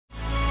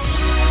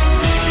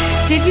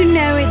Did you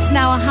know it's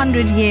now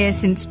 100 years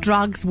since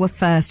drugs were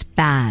first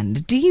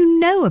banned? Do you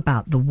know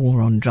about the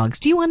war on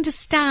drugs? Do you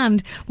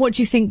understand what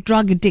you think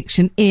drug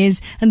addiction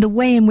is and the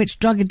way in which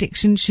drug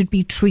addiction should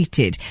be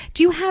treated?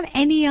 Do you have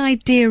any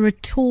idea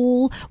at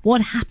all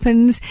what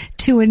happens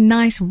to a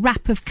nice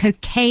wrap of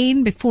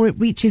cocaine before it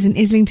reaches an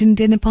Islington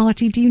dinner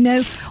party? Do you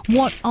know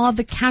what are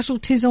the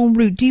casualties en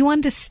route? Do you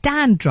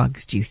understand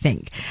drugs, do you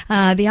think?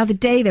 The other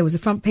day there was a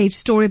front page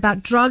story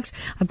about drugs.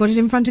 I've got it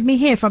in front of me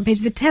here, front page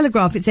of the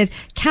Telegraph. It said,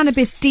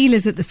 cannabis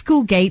dealers at the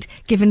school gate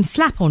given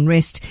slap on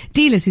wrist.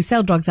 Dealers who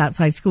sell drugs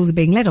outside schools are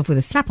being let off with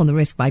a slap on the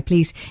wrist by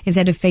police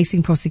instead of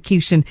facing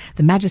prosecution,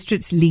 the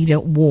magistrate's leader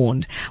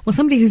warned. Well,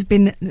 somebody who's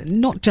been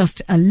not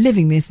just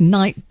living this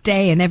night,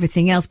 day and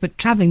everything else, but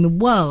travelling the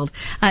world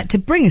to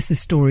bring us the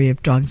story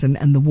of drugs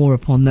and the war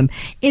upon them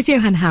is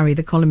Johann Hari,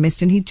 the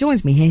columnist, and he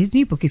joins me here. His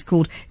new book is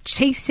called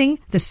Chasing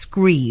the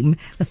Scream,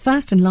 the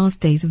first and last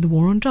days of the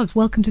war on drugs.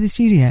 Welcome to the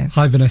studio.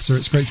 Hi, Vanessa.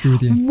 It's great to be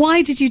with you.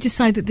 Why did you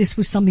decide that this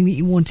was something that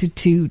you wanted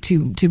to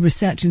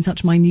research in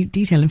such minute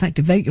detail, in fact,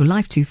 devote your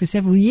life to for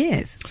several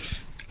years?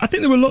 I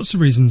think there were lots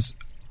of reasons.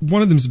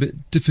 One of them is a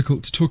bit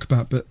difficult to talk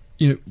about, but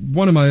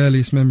one of my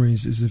earliest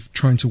memories is of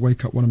trying to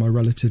wake up one of my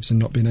relatives and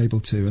not being able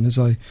to. And as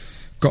I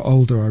got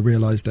older, I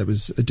realised there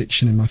was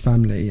addiction in my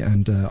family,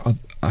 and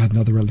I had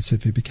another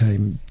relative who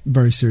became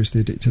very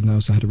seriously addicted, and I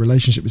also had a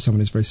relationship with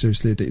someone who's very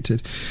seriously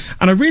addicted.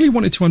 And I really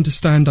wanted to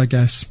understand, I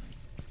guess,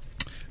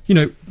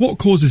 what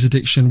causes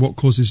addiction, what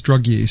causes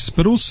drug use,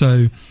 but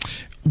also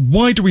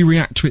why do we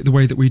react to it the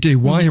way that we do?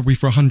 Why have we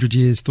for 100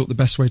 years thought the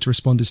best way to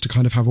respond is to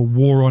kind of have a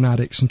war on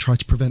addicts and try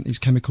to prevent these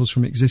chemicals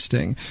from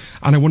existing?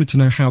 And I wanted to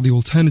know how the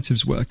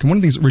alternatives work. And one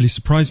of the things that really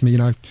surprised me,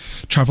 I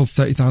travelled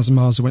 30,000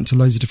 miles, I went to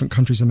loads of different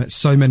countries, I met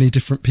so many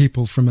different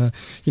people, from a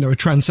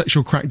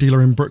transsexual crack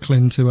dealer in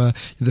Brooklyn to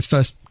the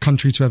first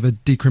country to ever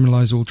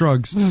decriminalise all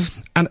drugs.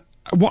 And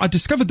what I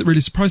discovered that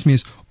really surprised me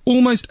is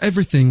almost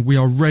everything we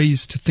are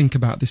raised to think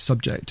about this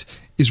subject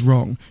is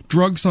wrong.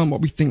 Drugs aren't what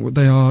we think what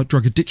they are.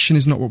 Drug addiction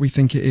is not what we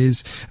think it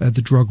is.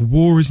 The drug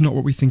war is not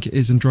what we think it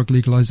is, and drug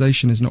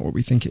legalisation is not what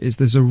we think it is.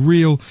 There's a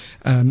real,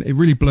 it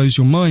really blows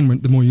your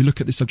mind the more you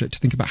look at this subject to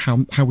think about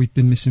how we've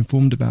been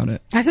misinformed about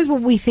it. I suppose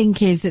what we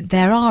think is that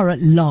there are at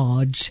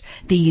large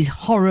these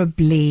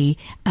horribly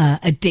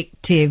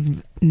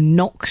addictive,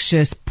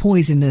 noxious,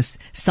 poisonous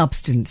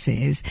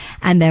substances,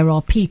 and there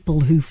are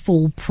people who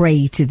fall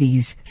prey to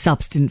these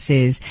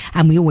substances,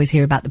 and we always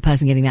hear about the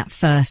person getting that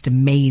first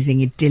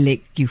amazing,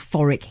 idyllic,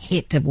 euphoric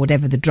hit of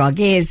whatever the drug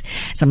is.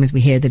 Sometimes we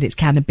hear that it's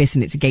cannabis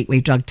and it's a gateway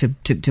drug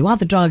to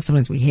other drugs.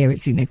 Sometimes we hear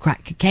it's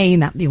crack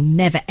cocaine, that you'll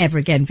never ever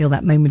again feel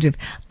that moment of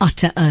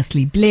utter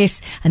earthly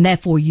bliss, and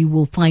therefore you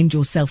will find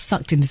yourself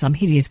sucked into some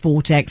hideous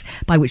vortex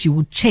by which you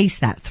will chase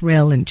that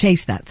thrill,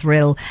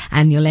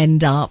 and you'll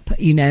end up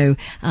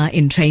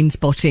in train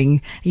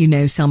spotting,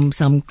 some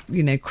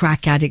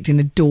crack addict in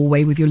a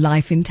doorway with your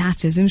life in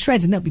tatters and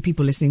shreds. And there'll be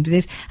people listening to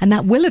this, and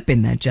that will have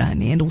been their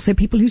journey, and also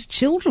people whose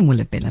children will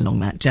have been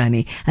along that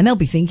journey, and they'll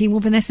be thinking, well,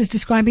 Vanessa's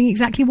describing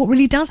exactly what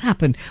really does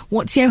happen.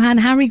 What's Johann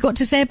Hari got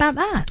to say about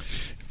that?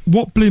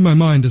 What blew my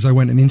mind as I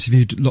went and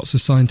interviewed lots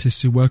of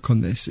scientists who work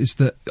on this is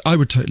that I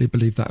would totally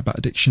believe that about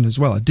addiction as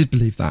well. I did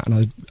believe that,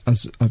 and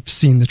as I've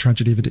seen the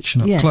tragedy of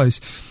addiction up close.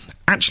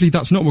 Actually,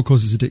 that's not what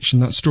causes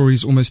addiction. That story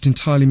is almost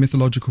entirely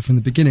mythological from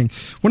the beginning.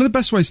 One of the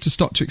best ways to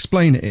start to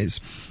explain it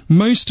is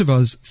most of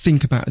us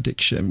think about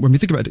addiction. When we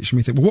think about addiction,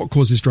 we think, well, what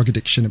causes drug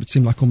addiction? It would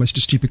seem like almost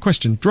a stupid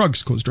question.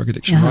 Drugs cause drug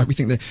addiction, right? We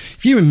think that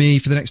if you and me,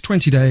 for the next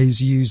 20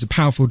 days, use a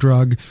powerful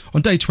drug,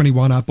 on day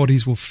 21, our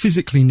bodies will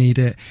physically need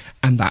it,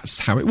 and that's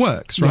how it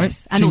works, right?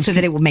 Yes. And also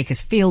that it will make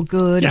us feel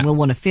good, and we'll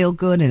want to feel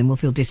good, and then we'll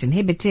feel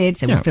disinhibited,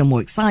 so we'll feel more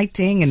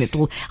exciting, and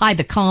it'll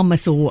either calm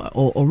us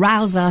or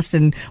rouse us,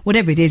 and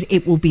whatever it is,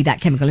 it will be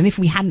that chemical. And if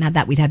we hadn't had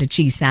that, we'd had a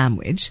cheese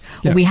sandwich,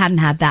 or we hadn't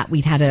had that,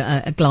 we'd had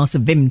a glass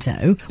of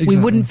Vimto. Exactly. We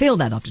wouldn't feel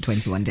that after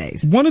 21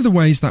 days. One of the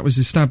ways that was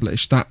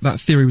established, that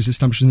theory was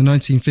established in the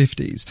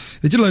 1950s,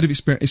 they did a load of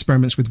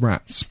experiments with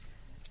rats.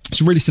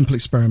 It's a really simple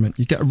experiment.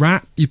 You get a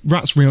rat,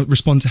 rats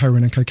respond to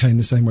heroin and cocaine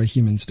the same way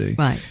humans do.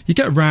 Right. You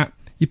get a rat,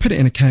 you put it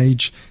in a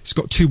cage, it's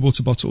got 2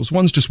 water bottles.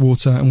 One's just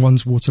water and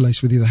one's water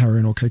laced with either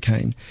heroin or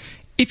cocaine.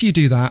 If you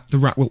do that, the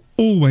rat will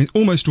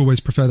almost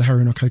always prefer the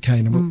heroin or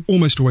cocaine, and will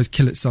almost always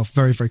kill itself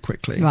very, very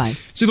quickly. Right.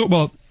 So you thought,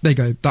 well, there you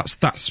go. That's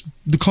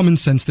the common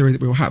sense theory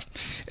that we all have.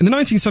 In the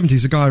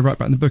 1970s, a guy I write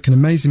about in the book, an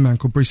amazing man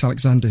called Bruce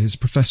Alexander, who's a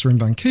professor in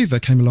Vancouver,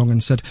 came along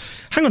and said,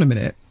 hang on a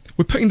minute,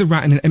 we're putting the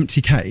rat in an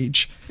empty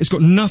cage. It's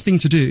got nothing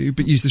to do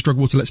but use this drug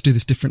water. Let's do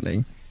this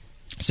differently.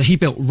 So he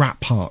built Rat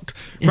Park.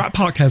 Rat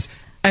Park has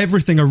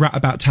everything a rat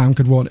about town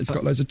could want. It's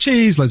got loads of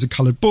cheese, loads of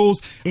coloured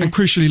balls, and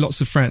crucially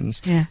lots of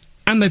friends. Yeah.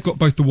 And they've got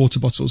both the water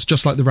bottles,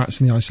 just like the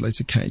rats in the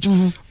isolated cage.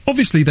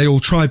 Obviously, they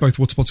all try both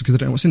water bottles because they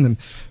don't know what's in them.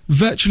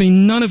 Virtually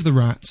none of the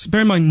rats,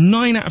 bear in mind,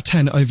 9 out of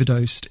 10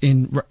 overdosed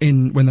in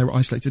when they were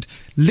isolated.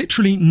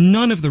 Literally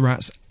none of the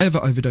rats ever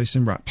overdose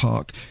in Rat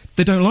Park.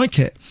 They don't like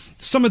it.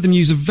 Some of them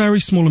use a very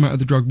small amount of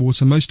the drug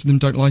water. Most of them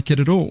don't like it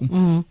at all.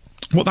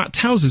 what that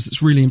tells us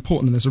that's really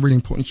important, and there's a really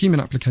important human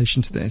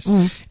application to this,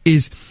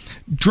 is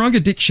drug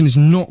addiction is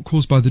not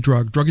caused by the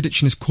drug. Drug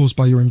addiction is caused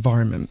by your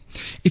environment.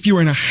 If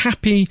you're in a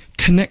happy,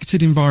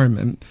 connected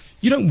environment,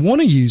 you don't want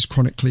to use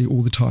chronically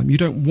all the time. You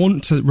don't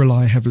want to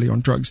rely heavily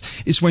on drugs.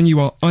 It's when you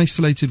are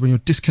isolated, when you're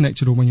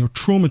disconnected, or when you're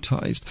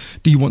traumatized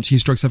that you want to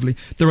use drugs heavily.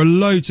 There are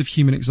loads of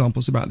human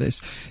examples about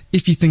this.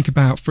 If you think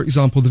about, for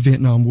example, the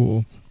Vietnam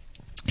War,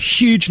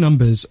 huge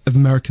numbers of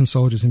American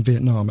soldiers in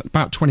Vietnam,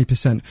 about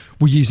 20%,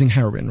 were using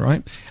heroin,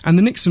 right? And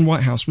the Nixon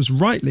White House was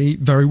rightly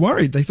very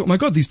worried. They thought, my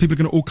God, these people are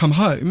going to all come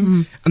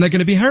home and they're going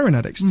to be heroin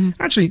addicts.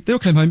 Actually, they all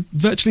came home.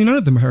 Virtually none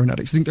of them were heroin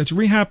addicts. They didn't go to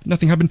rehab.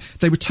 Nothing happened.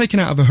 They were taken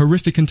out of a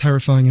horrific and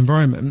terrifying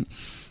environment,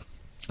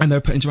 and they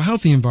were put into a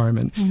healthy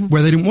environment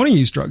where they didn't want to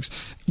use drugs.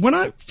 When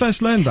I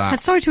first learned that...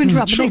 Sorry to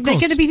interrupt, but there are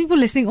going to be people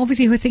listening,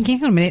 obviously, who are thinking,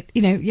 hang on a minute,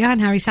 Johann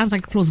Hari sounds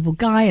like a plausible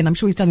guy, and I'm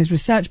sure he's done his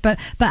research, but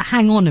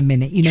hang on a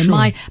minute,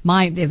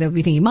 they'll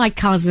be thinking, my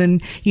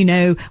cousin,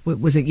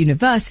 was at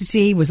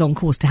university, was on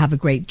course to have a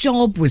great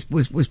job, was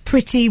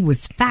pretty,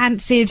 was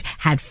fancied,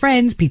 had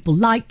friends, people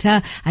liked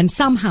her, and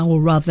somehow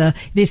or other,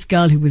 this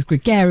girl who was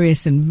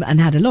gregarious and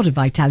had a lot of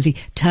vitality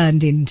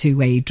turned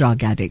into a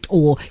drug addict.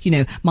 Or,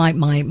 my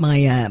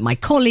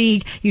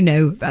colleague,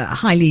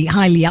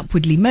 highly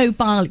upwardly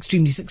mobile,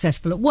 extremely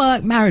successful at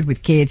work, married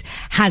with kids,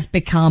 has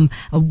become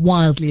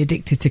wildly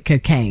addicted to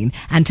cocaine,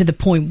 and to the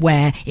point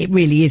where it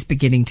really is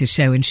beginning to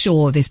show. And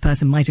sure, this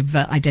person might have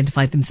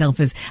identified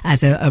themselves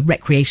as a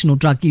recreational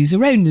drug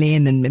user only,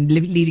 and then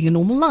leading a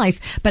normal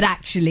life, but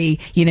actually,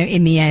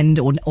 in the end,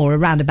 or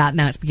around about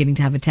now, it's beginning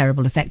to have a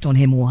terrible effect on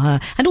him or her.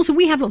 And also,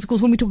 we have lots of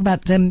calls when we talk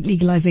about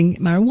legalizing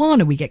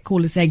marijuana. We get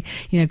callers saying,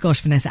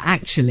 gosh, Vanessa,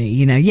 actually,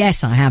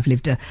 yes, I have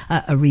lived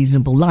a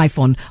reasonable life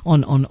on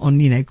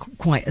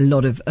quite a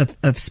lot of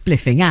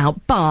spliffing out,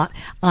 but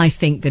I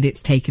think that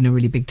it's taken a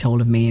really big toll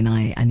of me,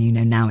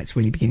 and now it's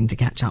really beginning to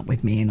catch up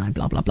with me, and I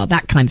blah blah blah,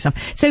 that kind of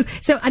stuff.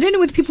 So I don't know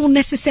whether people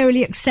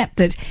necessarily accept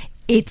that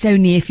it's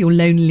only if you're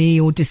lonely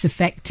or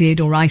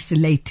disaffected or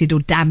isolated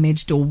or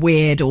damaged or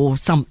weird or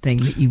something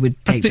that you would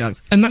take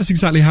drugs. And that's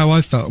exactly how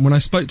I felt. And when I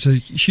spoke to a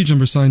huge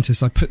number of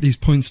scientists, I put these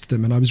points to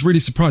them, and I was really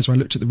surprised when I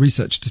looked at the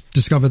research to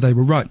discover they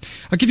were right.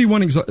 I'll give you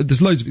one example.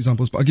 There's loads of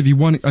examples, but I'll give you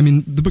one. I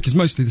mean, the book is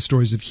mostly the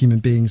stories of human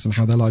beings and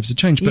how their lives have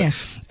changed. But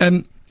yes.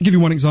 I'll give you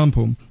one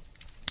example.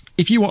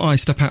 If you or I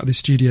step out of this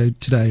studio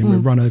today and we're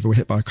run over or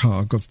hit by a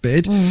car, God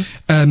forbid,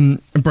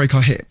 and break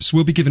our hips,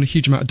 we'll be given a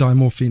huge amount of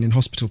diamorphine in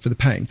hospital for the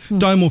pain.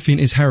 Diamorphine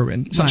is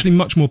heroin. It's actually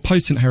much more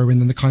potent heroin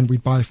than the kind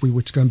we'd buy if we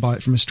were to go and buy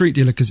it from a street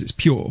dealer, because it's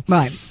pure.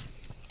 Right.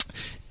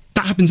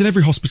 That happens in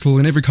every hospital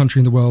in every country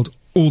in the world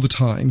all the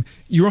time.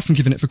 You're often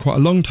given it for quite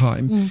a long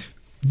time.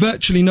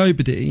 Virtually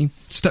nobody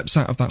steps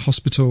out of that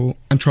hospital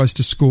and tries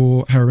to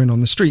score heroin on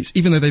the streets,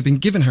 even though they've been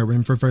given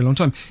heroin for a very long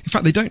time. In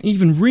fact, they don't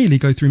even really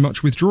go through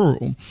much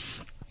withdrawal.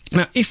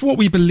 Now, if what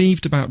we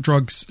believed about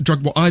drugs,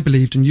 what I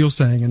believed and you're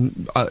saying,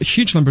 and a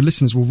huge number of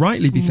listeners will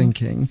rightly be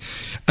thinking,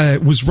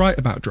 was right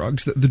about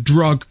drugs, that the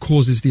drug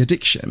causes the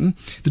addiction,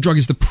 the drug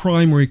is the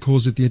primary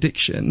cause of the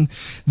addiction,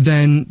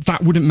 then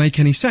that wouldn't make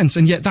any sense.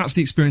 And yet that's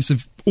the experience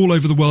of all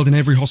over the world in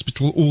every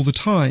hospital all the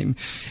time.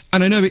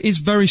 And I know it is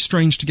very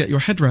strange to get your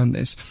head around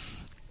this,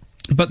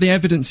 but the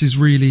evidence is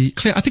really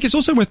clear. I think it's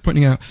also worth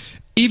pointing out,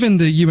 even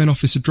the UN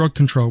Office of Drug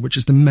Control, which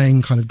is the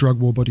main kind of drug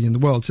war body in the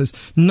world, says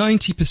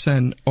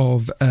 90%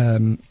 of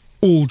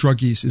all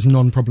drug use is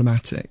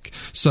non-problematic.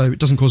 So it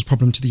doesn't cause a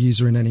problem to the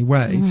user in any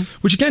way,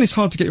 which again is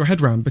hard to get your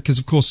head around, because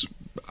of course,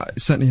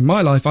 certainly in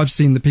my life, I've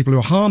seen the people who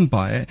are harmed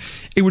by it.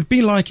 It would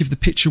be like if the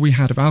picture we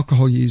had of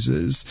alcohol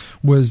users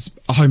was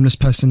a homeless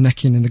person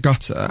necking in the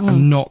gutter,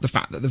 and not the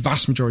fact that the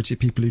vast majority of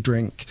people who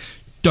drink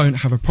don't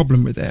have a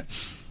problem with it.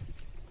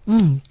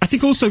 I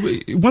think also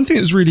one thing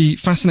that was really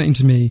fascinating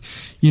to me,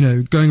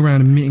 going around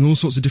and meeting all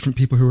sorts of different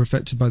people who were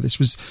affected by this,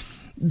 was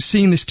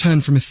seeing this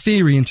turn from a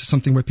theory into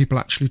something where people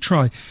actually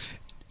try.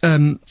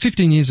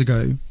 15 years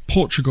ago,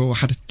 Portugal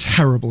had a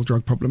terrible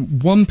drug problem.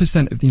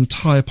 1% of the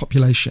entire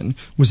population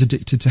was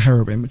addicted to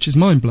heroin, which is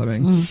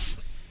mind-blowing.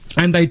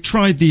 And they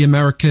tried the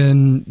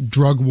American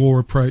drug war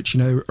approach,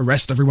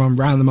 arrest everyone,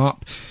 round them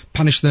up,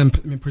 punish them,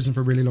 put them in prison for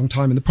a really long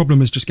time. And the problem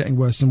was just getting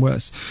worse and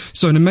worse.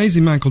 So an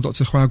amazing man called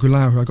Dr. João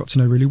Goulão, who I got to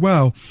know really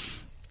well,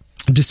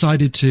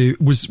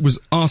 was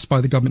asked by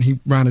the government. He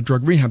ran a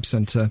drug rehab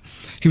centre.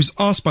 He was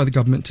asked by the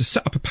government to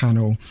set up a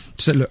panel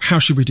to say, look, how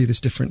should we do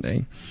this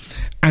differently?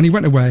 And he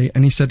went away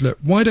and he said, look,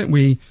 why don't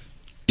we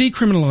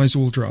decriminalise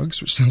all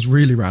drugs, which sounds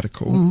really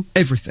radical,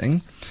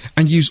 everything,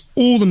 and use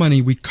all the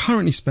money we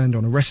currently spend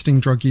on arresting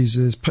drug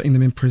users, putting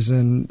them in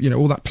prison,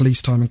 all that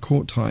police time and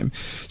court time,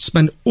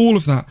 spend all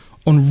of that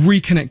on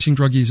reconnecting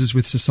drug users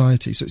with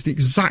society. So it's the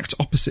exact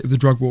opposite of the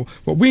drug war.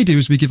 What we do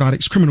is we give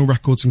addicts criminal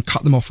records and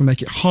cut them off and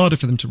make it harder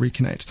for them to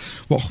reconnect.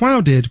 What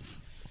João did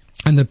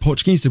and the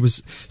Portuguese did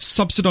was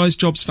subsidised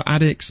jobs for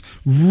addicts,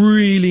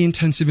 really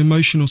intensive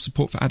emotional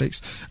support for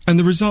addicts, and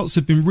the results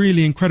have been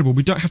really incredible.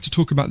 We don't have to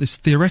talk about this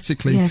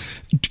theoretically. Yes.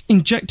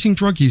 Injecting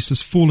drug use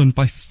has fallen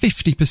by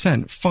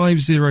 50%,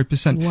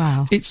 50%.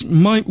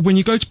 Wow. When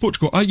you go to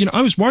Portugal,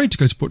 I was worried to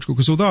go to Portugal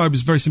because although I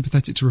was very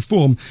sympathetic to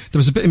reform, there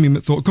was a bit of me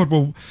that thought, God,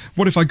 well,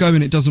 what if I go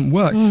and it doesn't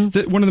work?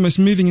 One of the most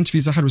moving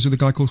interviews I had was with a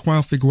guy called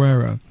João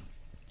Figueira,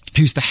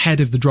 who's the head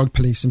of the drug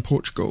police in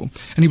Portugal.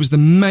 And he was the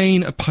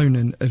main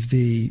opponent of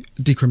the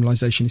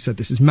decriminalisation. He said,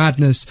 this is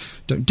madness,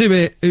 don't do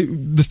it.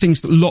 The things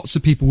that lots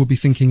of people will be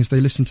thinking as they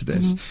listen to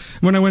this.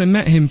 When I went and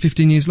met him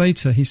 15 years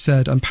later, he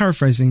said, I'm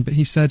paraphrasing, but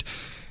he said,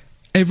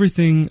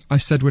 everything I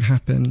said would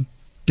happen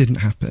didn't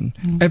happen.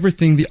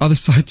 Everything the other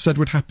side said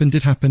would happen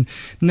did happen.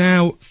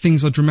 Now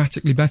things are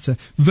dramatically better.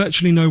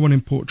 Virtually no one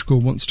in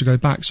Portugal wants to go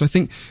back. So I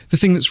think the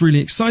thing that's really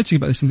exciting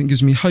about this and that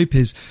gives me hope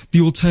is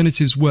the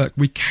alternatives work.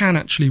 We can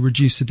actually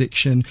reduce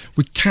addiction.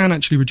 We can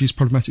actually reduce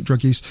problematic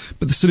drug use.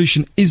 But the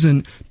solution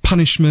isn't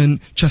punishment,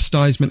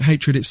 chastisement,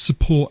 hatred. It's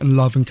support and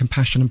love and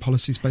compassion and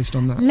policies based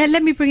on that.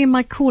 Let me bring in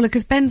my caller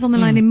because Ben's on the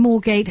line in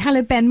Moorgate.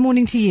 Hello, Ben.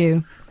 Morning to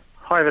you.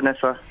 Hi,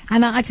 Vanessa.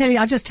 And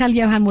I'll just tell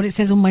Johann what it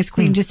says on my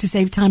screen just to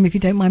save time, if you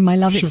don't mind, my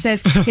love. Sure.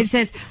 It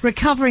says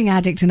recovering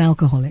addict and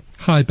alcoholic.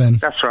 Hi, Ben.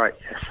 That's right.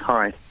 Yes.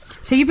 Hi.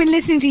 So you've been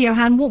listening to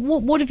Johann.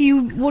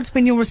 What's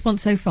been your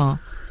response so far?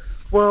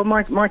 Well,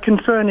 my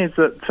concern is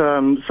that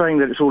saying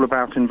that it's all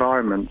about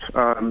environment,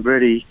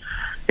 really,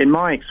 in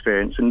my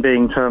experience, and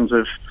being in terms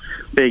of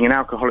being in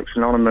Alcoholics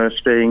Anonymous,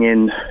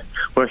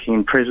 working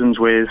in prisons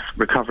with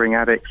recovering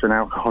addicts and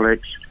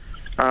alcoholics,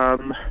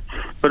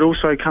 but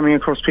also coming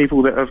across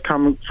people that have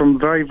come from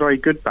very, very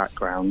good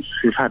backgrounds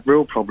who've had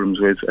real problems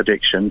with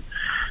addiction.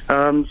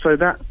 So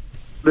that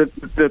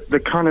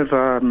the kind of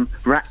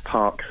rat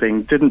park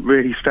thing didn't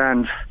really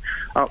stand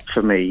up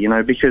for me,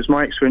 because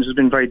my experience has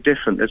been very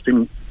different. There's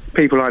been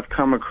people I've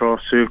come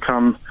across who have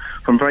come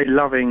from very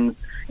loving,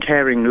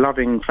 caring,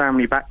 loving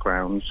family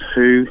backgrounds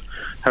who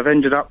have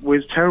ended up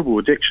with terrible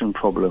addiction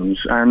problems.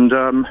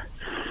 And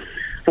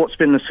what's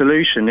been the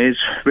solution is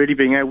really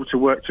being able to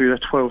work through the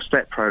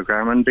 12-step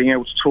program and being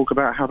able to talk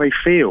about how they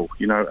feel,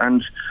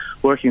 and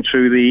working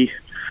through the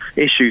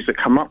issues that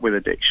come up with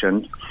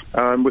addiction,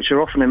 which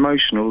are often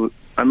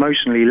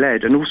emotionally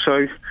led. And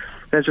also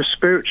there's a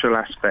spiritual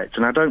aspect,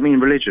 and I don't mean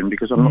religion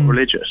because I'm not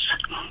religious,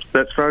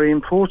 that's very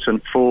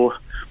important for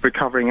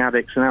recovering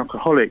addicts and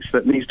alcoholics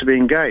that needs to be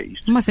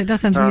engaged. I must say, it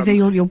does sound to me as though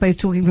you're both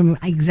talking from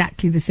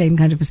exactly the same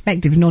kind of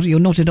perspective. You're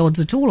not at odds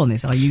at all on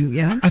this, are you?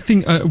 Yeah. I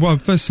think. Well,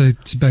 first say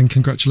to Ben,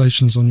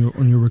 congratulations on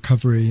your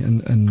recovery,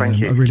 and Thank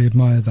you. I really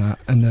admire that,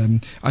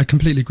 and I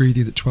completely agree with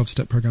you that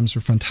 12-step programs are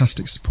a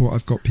fantastic support.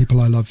 I've got people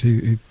I love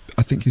who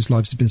I think whose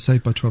lives have been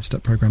saved by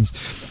 12-step programs.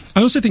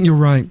 I also think you're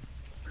right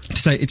to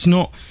say it's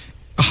not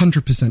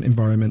 100%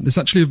 environment. There's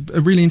actually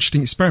a really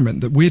interesting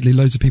experiment that weirdly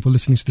loads of people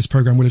listening to this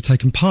program will have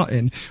taken part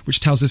in, which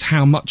tells us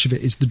how much of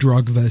it is the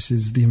drug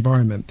versus the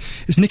environment.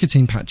 It's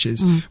nicotine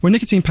patches. When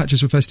nicotine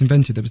patches were first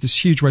invented, there was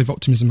this huge wave of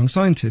optimism among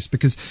scientists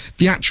because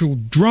the actual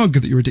drug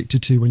that you're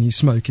addicted to when you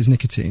smoke is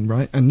nicotine,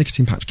 right? And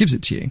nicotine patch gives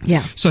it to you.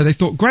 Yeah. So they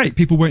thought, great,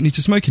 people won't need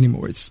to smoke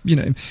anymore.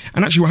 And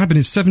actually what happened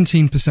is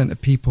 17%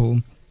 of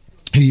people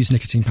who use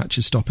nicotine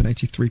patches stop and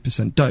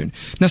 83% don't.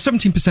 Now,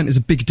 17% is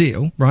a big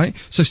deal, right?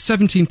 So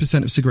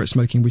 17% of cigarette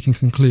smoking, we can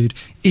conclude,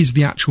 is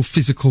the actual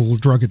physical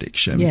drug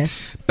addiction. Yes.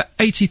 But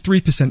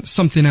 83%,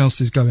 something else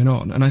is going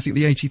on. And I think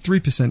the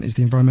 83% is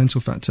the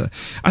environmental factor.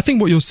 I think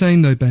what you're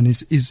saying, though, Ben,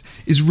 is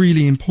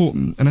really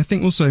important. And I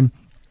think also,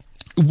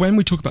 when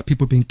we talk about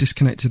people being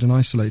disconnected and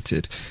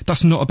isolated,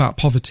 that's not about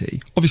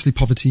poverty. Obviously,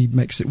 poverty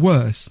makes it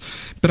worse.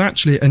 But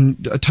actually,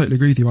 and I totally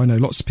agree with you, I know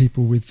lots of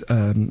people with,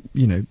 and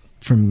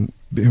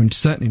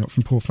certainly not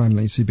from poor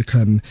families who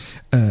become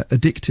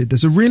addicted.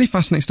 There's a really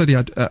fascinating study.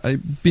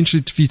 I'd be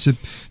interested for you to know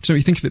what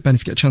you think of it, Ben,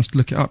 if you get a chance to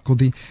look it up, called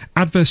the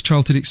Adverse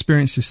Childhood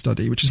Experiences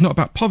Study, which is not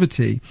about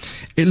poverty.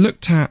 It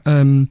looked at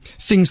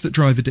things that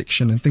drive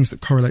addiction and things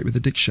that correlate with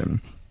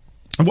addiction.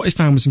 And what I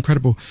found was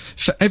incredible.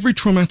 For every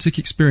traumatic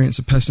experience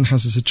a person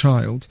has as a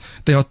child,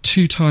 they are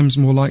 2 times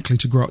more likely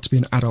to grow up to be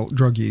an adult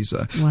drug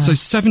user. Wow. So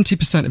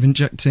 70% of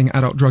injecting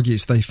adult drug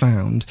use, they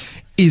found,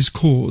 is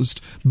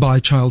caused by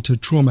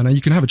childhood trauma. Now,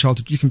 you can have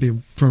you can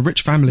be from a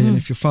rich family, and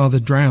if your father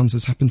drowns,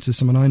 as happened to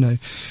someone I know,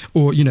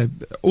 or,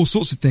 all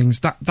sorts of things,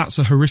 that's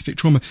a horrific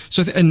trauma.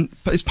 So,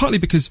 but it's partly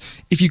because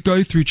if you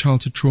go through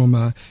childhood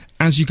trauma,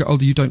 as you get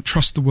older, you don't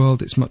trust the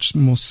world. It's much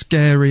more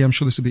scary. I'm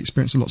sure this will be the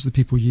experience of lots of the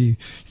people you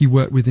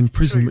work with in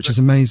prison, which is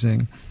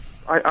amazing.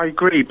 I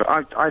agree, but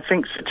I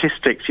think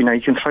statistics, you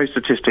can throw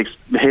statistics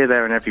here,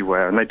 there and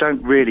everywhere, and they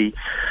don't really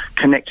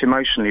connect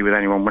emotionally with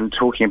anyone when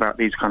talking about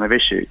these kind of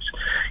issues.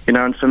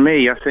 And for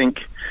me, I think,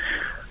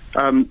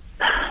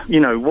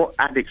 what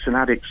addicts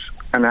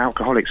and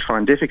alcoholics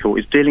find difficult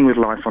is dealing with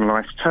life on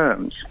life's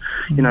terms,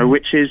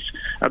 which is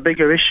a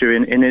bigger issue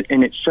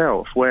in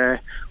itself, where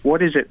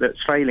what is it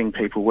that's failing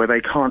people, where they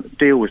can't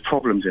deal with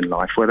problems in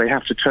life, where they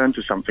have to turn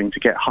to something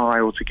to get high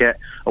or to get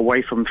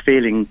away from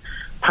feeling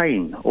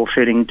pain or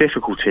feeling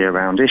difficulty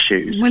around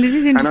issues. Well, it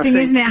is interesting,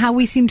 isn't it, how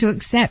we seem to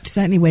accept,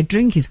 certainly where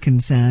drink is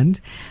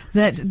concerned,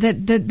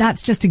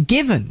 that's just a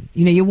given.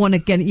 You know,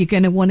 you're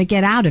going to want to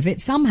get out of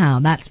it somehow.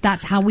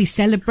 That's how we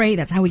celebrate.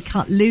 That's how we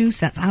cut loose.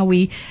 That's how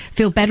we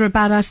feel better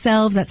about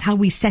ourselves. That's how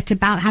we set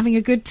about having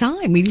a good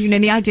time.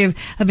 The idea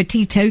of a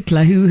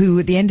teetotaler who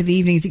at the end of the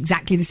evening is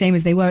exactly the same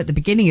as they were at the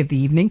beginning of the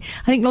evening,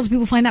 I think lots of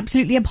people find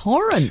absolutely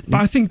abhorrent.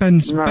 But I think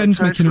Ben's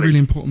making a really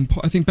important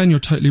point. I think, Ben, you're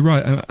totally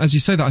right. As you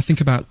say that, I think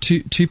about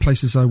two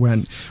places I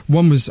went.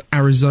 One was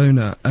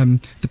Arizona.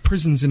 The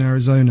prisons in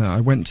Arizona.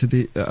 I went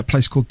to a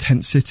place called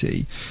Tent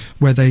City,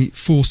 where they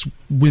force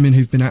women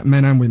who've been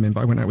men and women,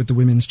 but I went out with the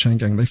women's chain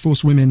gang. They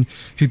force women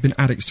who've been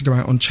addicts to go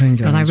out on chain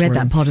gangs. But I read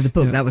that part of the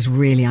book. Yeah. That was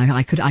really,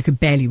 I could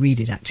barely read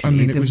it,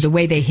 actually. The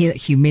way they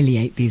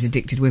humiliate these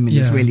addicted women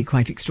is really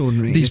quite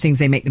extraordinary. The things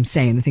they make them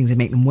say and the things they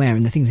make them wear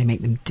and the things they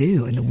make them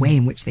do and the way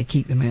in which they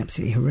keep them are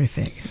absolutely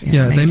horrific.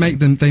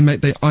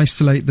 They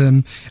isolate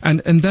them.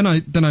 And then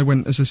I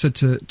went, as I said,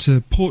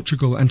 to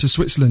Portugal and to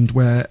Switzerland,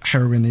 where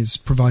heroin is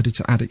provided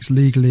to addicts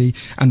legally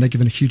and they're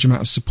given a huge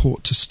amount of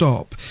support to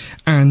stop.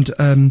 And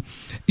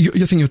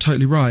I think you're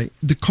totally right.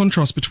 The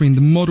contrast between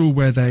the model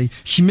where they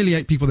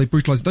humiliate people, they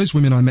brutalise those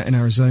women I met in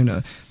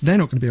Arizona, they're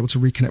not going to be able to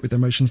reconnect with their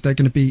emotions.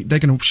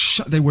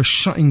 They were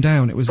shutting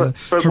down. It was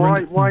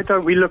why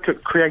don't we look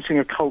at creating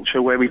a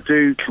culture where we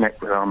do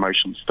connect with our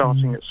emotions,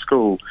 starting at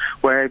school,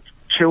 where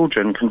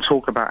children can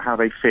talk about how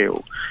they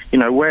feel,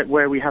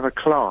 where we have a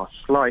class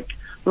like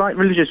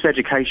religious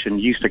education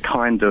used to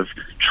kind of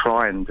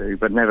try and do,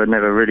 but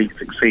never really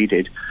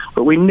succeeded.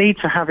 But we need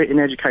to have it in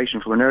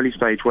education from an early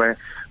stage where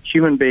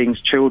human beings,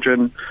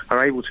 children,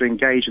 are able to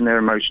engage in their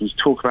emotions,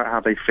 talk about how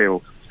they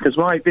feel. Because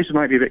this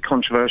might be a bit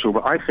controversial,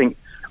 but I think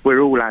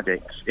we're all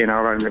addicts in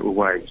our own little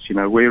ways.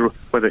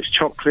 Whether it's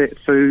chocolate,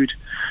 food,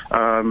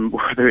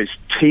 whether it's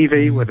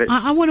TV, whether it's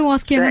I want to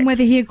ask Johann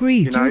whether he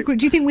agrees. Do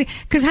you think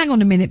because hang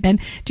on a minute, Ben,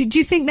 do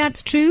you think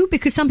that's true?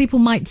 Because some people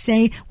might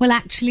say, well,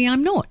 actually,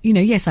 I'm not.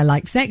 Yes, I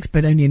like sex,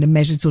 but only in a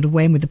measured sort of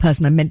way and with the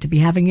person I'm meant to be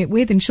having it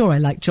with. And sure, I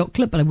like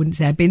chocolate, but I wouldn't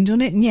say I binge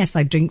on it. And yes,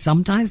 I drink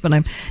sometimes, but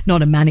I'm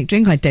not a manic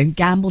drinker. I don't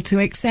gamble to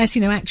excess.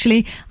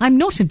 Actually, I'm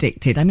not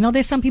addicted. I mean, are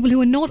there some people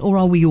who are not, or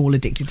are we all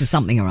addicted to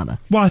something or other?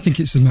 Well, I think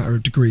it's a matter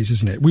of degrees,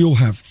 isn't it? We all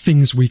have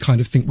things we kind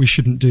of think we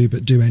shouldn't do,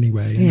 but do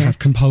anyway, and have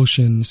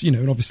compulsions,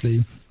 and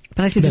obviously.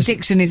 But I suppose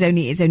addiction is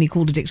only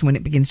called addiction when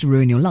it begins to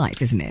ruin your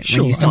life, isn't it? Sure,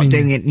 when you start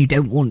doing it and you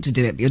don't want to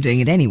do it, but you're doing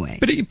it anyway.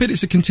 But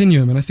it's a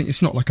continuum, and I think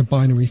it's not like a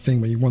binary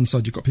thing where one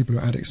side you've got people who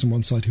are addicts and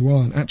one side who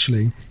aren't.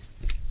 Actually,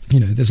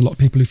 there's a lot of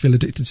people who feel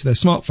addicted to their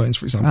smartphones,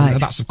 for example. Right. Now,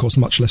 that's, of course,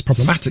 much less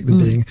problematic than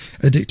being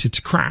addicted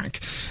to crack.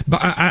 But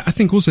I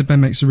think also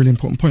Ben makes a really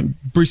important point.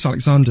 Bruce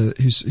Alexander,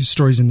 whose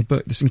story's in the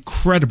book, this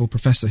incredible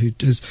professor who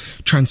has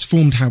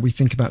transformed how we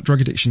think about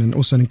drug addiction, and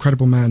also an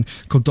incredible man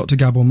called Dr.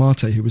 Gabor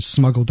Mate, who was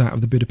smuggled out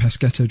of the Budapest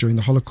ghetto during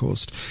the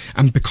Holocaust,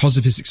 and because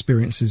of his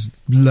experiences,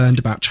 learned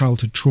about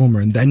childhood trauma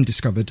and then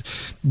discovered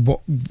what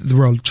the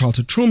role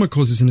childhood trauma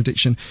causes in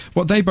addiction.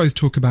 What they both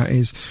talk about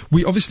is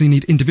we obviously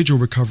need individual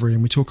recovery,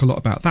 and we talk a lot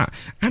about that.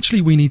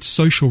 Actually, we need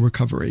social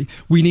recovery.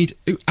 We need,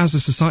 as a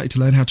society, to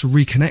learn how to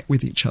reconnect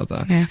with each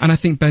other. Yes. And I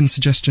think Ben's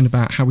suggestion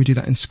about how we do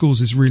that in schools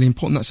is really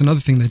important. That's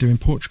another thing they do in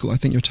Portugal. I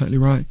think you're totally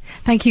right.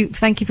 Thank you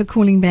for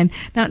calling, Ben.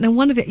 Now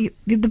one of it,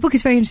 the book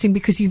is very interesting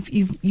because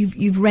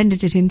you've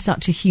rendered it in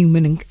such a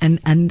human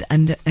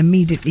and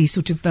immediately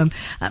sort of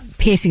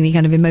piercingly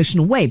kind of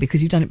emotional way,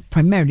 because you've done it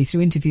primarily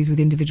through interviews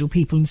with individual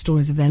people and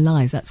stories of their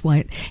lives. That's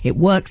why it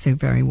works so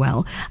very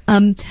well.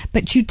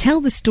 But you tell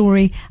the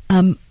story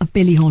of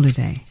Billie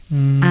Holiday.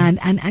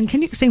 And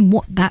can you explain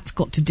what that's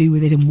got to do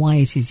with it and why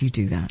it is you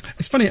do that?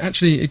 It's funny,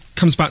 actually. It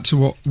comes back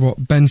to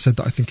what Ben said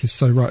that I think is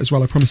so right as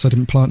well. I promise I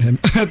didn't plant him.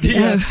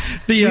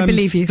 We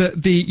believe you.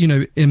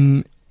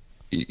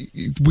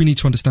 We need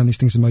to understand these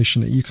things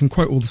emotionally. You can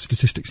quote all the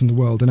statistics in the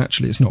world, and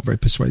actually it's not very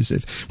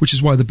persuasive, which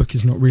is why the book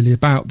is not really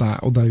about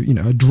that, although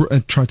I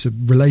try to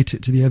relate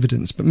it to the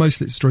evidence, but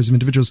mostly it's stories of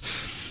individuals.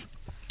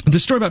 The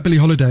story about Billie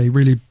Holiday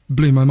really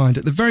blew my mind.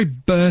 At the very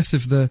birth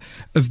of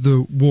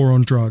the war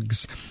on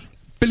drugs,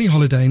 Billie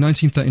Holiday,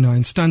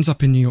 1939, stands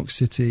up in New York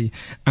City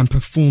and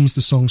performs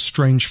the song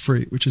Strange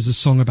Fruit, which is a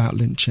song about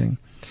lynching.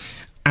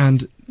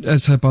 And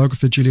as her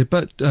biographer Julia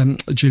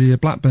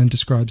Blackburn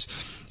describes,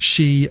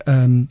 she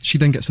then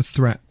gets a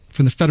threat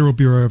from the Federal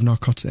Bureau of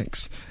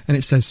Narcotics, and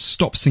it says,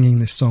 "Stop singing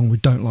this song. We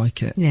don't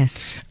like it." Yes,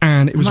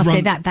 and it was. I must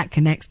say that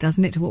connects,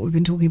 doesn't it, to what we've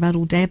been talking about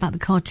all day about the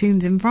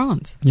cartoons in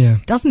France? Yeah,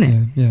 doesn't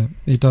it? Yeah,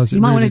 it does.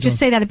 You might want to just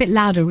say that a bit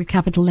louder with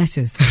capital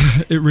letters.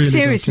 It really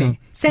seriously does,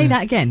 say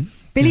that again.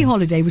 Billie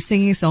Holiday was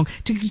singing a song.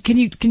 Can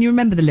you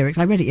remember the lyrics?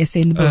 I read it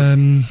yesterday in the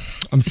book.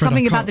 I'm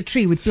something about the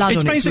tree with blood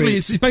on its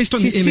roots. It's based on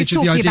the image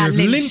of the idea of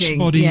lynch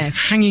bodies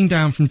hanging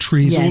down from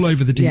trees all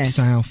over the deep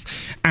south.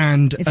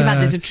 And it's about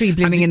there's a tree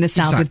blooming in the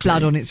south with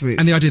blood on its roots.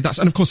 And the idea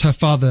and of course her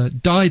father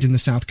died in the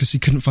south because he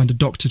couldn't find a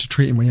doctor to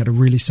treat him when he had a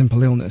really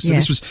simple illness. So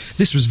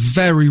this was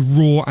very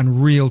raw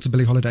and real to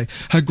Billie Holiday.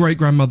 Her great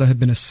grandmother had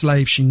been a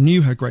slave. She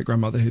knew her great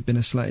grandmother who'd been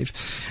a slave,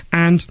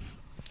 and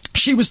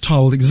she was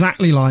told,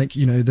 exactly like,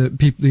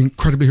 the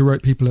incredibly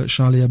heroic people at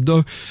Charlie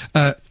Hebdo,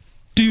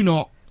 do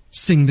not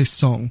sing this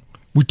song.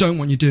 We don't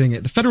want you doing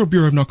it. The Federal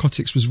Bureau of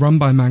Narcotics was run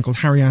by a man called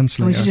Harry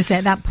Anslinger. We should just say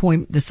at that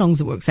point, the songs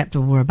that were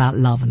acceptable were about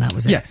love, and that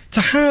was it. Yeah, to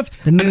have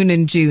The Moon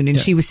and June,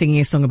 and she was singing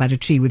a song about a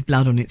tree with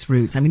blood on its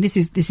roots. I mean, this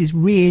is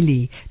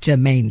really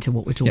germane to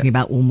what we're talking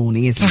about all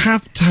morning, isn't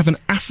it? To have an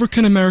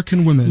African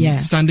American woman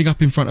standing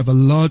up in front of a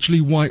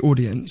largely white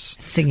audience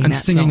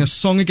singing a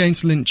song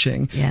against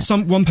lynching. Yeah.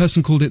 One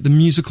person called it the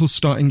musical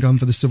starting gun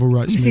for the civil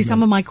rights movement. See,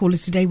 some of my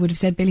callers today would have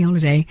said, Billie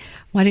Holiday,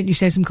 why don't you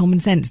show some common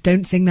sense?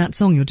 Don't sing that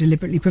song. You're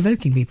deliberately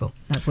provoking people.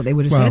 That's what they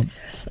would have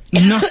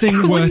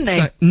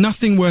said.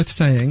 Nothing worth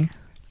saying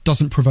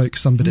doesn't provoke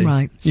somebody.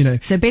 Right.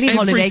 So Billie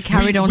Holiday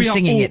carried on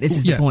singing it. This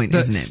is the point,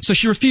 isn't it? So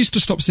she refused to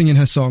stop singing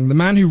her song. The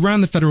man who ran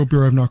the Federal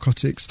Bureau of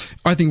Narcotics,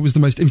 I think was the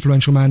most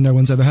influential man no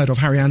one's ever heard of,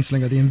 Harry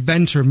Anslinger, the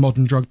inventor of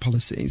modern drug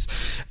policies,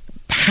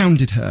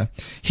 hounded her.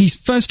 He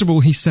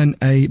sent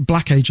a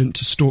black agent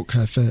to stalk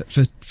her for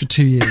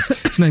 2 years.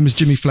 His name was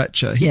Jimmy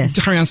Fletcher.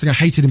 Harry Anslinger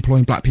hated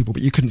employing black people,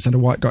 but you couldn't send a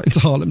white guy into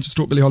Harlem to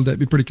stalk Billie Holiday. It'd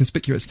be pretty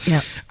conspicuous.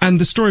 Yep.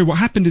 And the story, what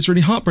happened, is really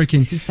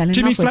heartbreaking.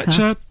 Jimmy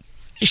Fletcher,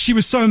 she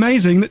was so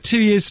amazing that 2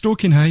 years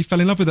stalking her, he fell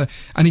in love with her,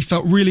 and he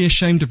felt really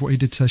ashamed of what he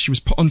did to her. She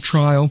was put on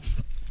trial.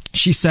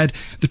 She said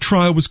the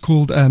trial was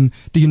called the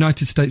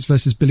United States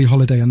versus Billie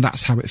Holiday, and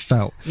that's how it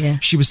felt. Yeah.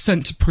 She was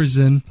sent to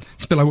prison.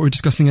 It's a bit like what we were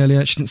discussing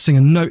earlier. She didn't sing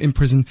a note in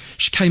prison.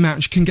 She came out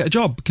and she couldn't get a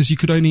job because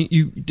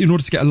in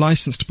order to get a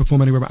license to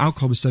perform anywhere where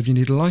alcohol was served, you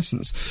need a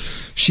license.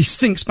 She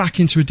sinks back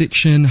into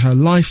addiction. Her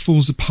life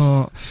falls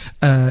apart.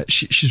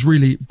 She's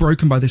really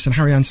broken by this, and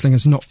Harry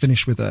Anslinger's not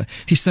finished with her.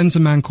 He sends a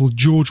man called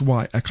George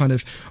White, a kind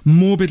of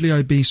morbidly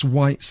obese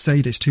white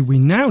sadist who we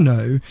now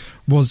know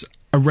was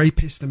a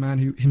rapist, a man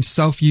who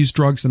himself used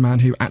drugs, a man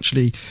who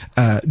actually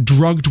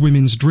drugged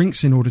women's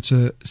drinks in order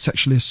to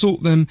sexually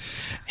assault them.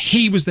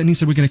 He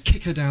said, we're going to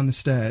kick her down the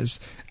stairs.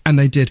 And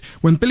they did.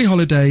 When Billie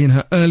Holiday, in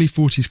her early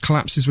 40s,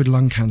 collapses with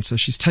lung cancer,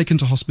 she's taken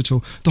to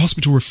hospital. The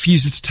hospital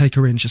refuses to take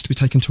her in. She has to be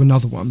taken to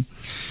another one.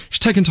 She's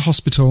taken to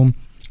hospital,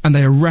 and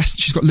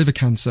she's got liver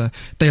cancer.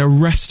 They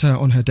arrest her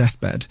on her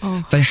deathbed.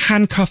 Oh. They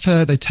handcuff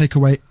her. They take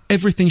away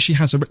everything she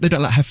has. They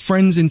don't let her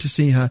friends in to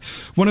see her.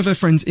 One of her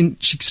friends,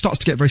 she starts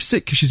to get very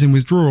sick because she's in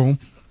withdrawal.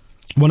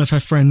 One of her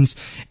friends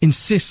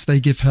insists they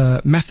give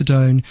her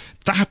methadone.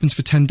 That happens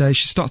for 10 days.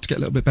 She starts to get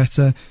a little bit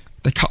better.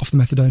 They cut off the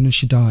methadone and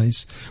she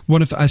dies.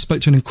 I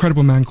spoke to an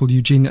incredible man called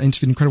Eugene,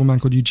 interviewed an incredible man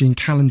called Eugene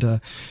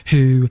Callender,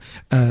 who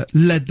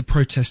led the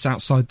protests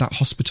outside that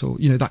hospital.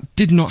 That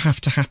did not have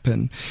to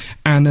happen.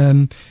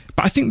 And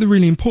but I think the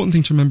really important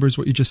thing to remember is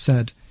what you just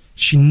said.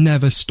 She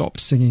never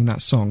stopped singing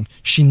that song.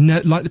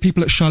 Like the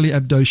people at Charlie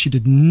Hebdo, she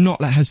did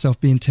not let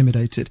herself be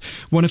intimidated.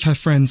 One of her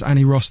friends,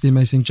 Annie Ross, the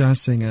amazing jazz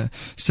singer,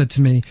 said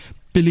to me,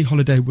 Billie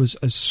Holiday was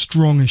as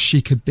strong as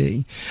she could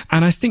be.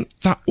 And I think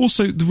that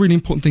also the really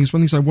important thing is,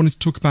 one of the things I wanted to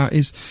talk about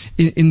is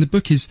in the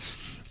book is,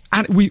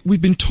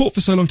 we've been taught for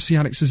so long to see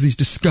addicts as these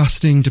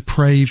disgusting,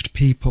 depraved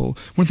people.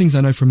 One of the things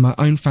I know from my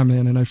own family,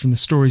 and I know from the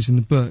stories in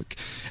the book,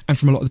 and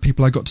from a lot of the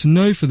people I got to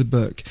know for the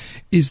book,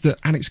 is that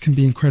addicts can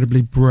be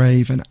incredibly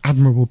brave and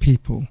admirable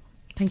people.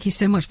 Thank you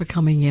so much for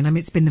coming in. I mean,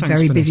 it's been a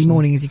very busy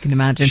morning, as you can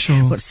imagine.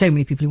 Sure. Got so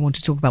many people who want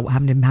to talk about what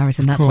happened in Paris,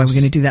 and that's why we're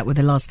going to do that with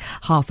the last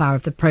half hour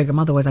of the programme.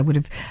 Otherwise, I would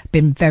have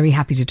been very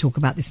happy to talk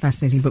about this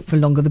fascinating book for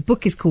longer. The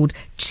book is called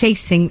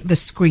Chasing the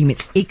Scream.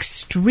 It's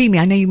extremely,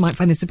 I know you might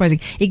find this surprising,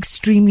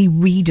 extremely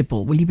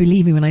readable. Will you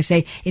believe me when I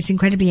say it's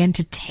incredibly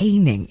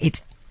entertaining?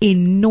 It's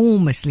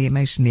enormously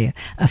emotionally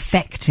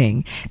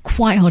affecting.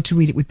 Quite hard to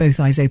read it with both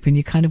eyes open.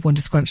 You kind of want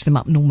to scrunch them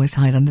up and almost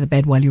hide under the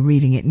bed while you're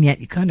reading it, and yet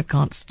you kind of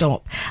can't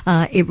stop.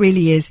 It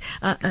really is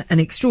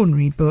an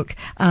extraordinary book,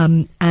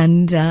 and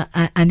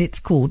it's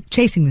called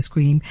Chasing the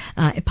Scream.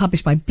 It's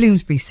published by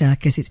Bloomsbury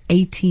Circus. It's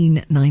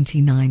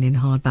 $18.99 in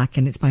hardback,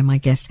 and it's by my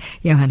guest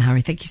Johann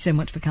Hari. Thank you so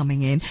much for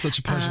coming in. Such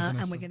a pleasure,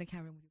 Vanessa. And we're going to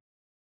carry on.